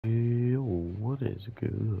What is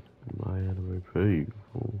good? My anime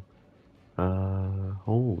people.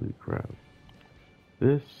 Holy crap.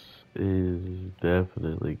 This is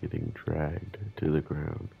definitely getting dragged to the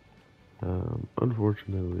ground.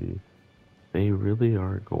 Unfortunately, they really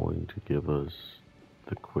aren't going to give us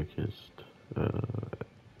the quickest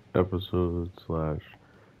episode slash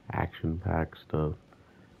action packed stuff,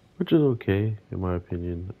 which is okay in my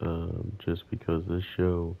opinion. Just because this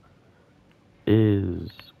show is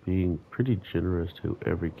being pretty generous to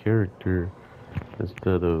every character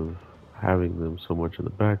instead of having them so much in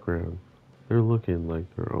the background. They're looking like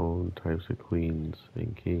their own types of queens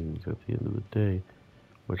and kings at the end of the day,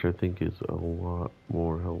 which I think is a lot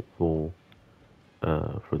more helpful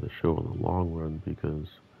for the show in the long run because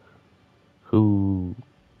who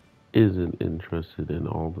isn't interested in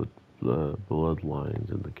all the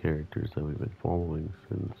bloodlines and the characters that we've been following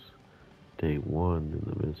since day one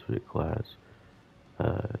in the Misfit class?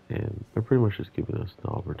 And they're pretty much just giving us the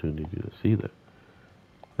opportunity to see that.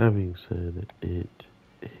 That being said, it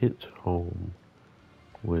hits home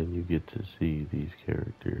when you get to see these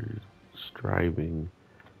characters striving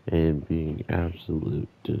and being absolute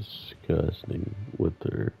disgusting with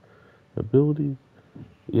their abilities.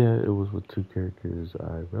 Yeah, it was with two characters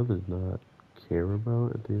I'd rather not care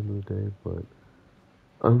about at the end of the day, but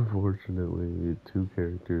unfortunately, two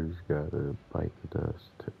characters gotta bite the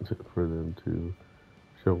dust for them to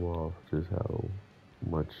show off just how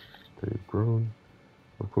much they've grown.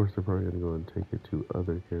 Of course, they're probably gonna go and take it to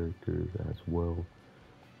other characters as well,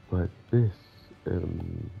 but this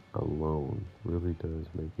alone really does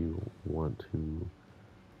make you want to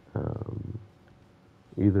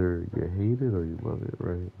either you hate it or you love it,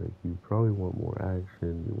 right? Like you probably want more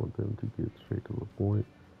action, you want them to get straight to the point,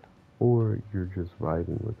 or you're just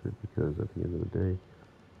vibing with it because at the end of the day,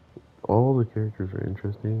 all the characters are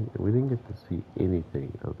interesting, and we didn't get to see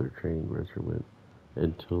anything of their training regimen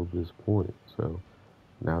until this point. So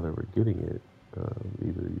now that we're getting it,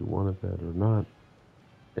 either you wanted that or not,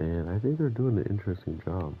 and I think they're doing an interesting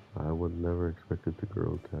job. I would never expected the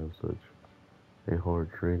girls to have such a hard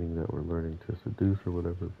training that we're learning to seduce or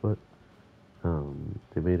whatever, but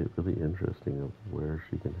they made it really interesting of where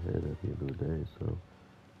she can head at the end of the day. So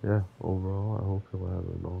yeah, overall, I hope you'll have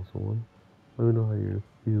an awesome one. Let me know how you're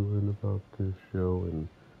feeling about this show and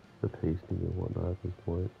the pacing and whatnot at this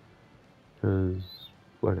point. Because,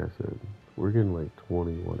 like I said, we're getting like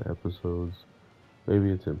 21 episodes. Maybe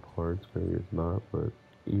it's in parts, maybe it's not, but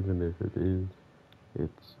even if it is,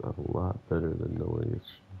 it's a lot better than knowing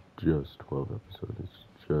it's just 12 episodes.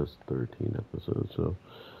 It's just 13 episodes. So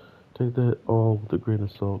take that all with a grain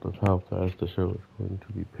of salt of how fast the show is going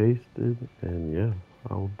to be pasted. And yeah,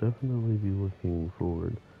 I'll definitely be looking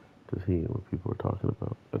forward to seeing what people are talking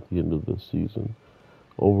about at the end of this season.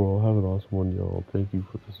 Overall, have an awesome one, y'all. Thank you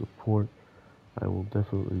for the support. I will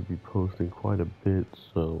definitely be posting quite a bit,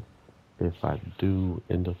 so if I do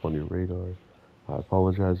end up on your radar, I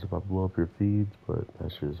apologize if I blow up your feeds, but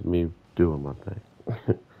that's just me doing my thing.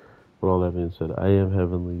 With all that being said, I am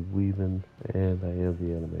Heavenly Weavin, and I am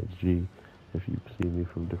the Anime G. If you see me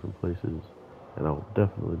from different places, and I will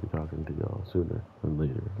definitely be talking to y'all sooner than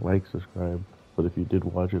later. Like, subscribe, but if you did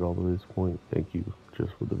watch it all the way to this point, thank you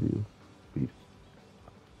just for the view. Peace.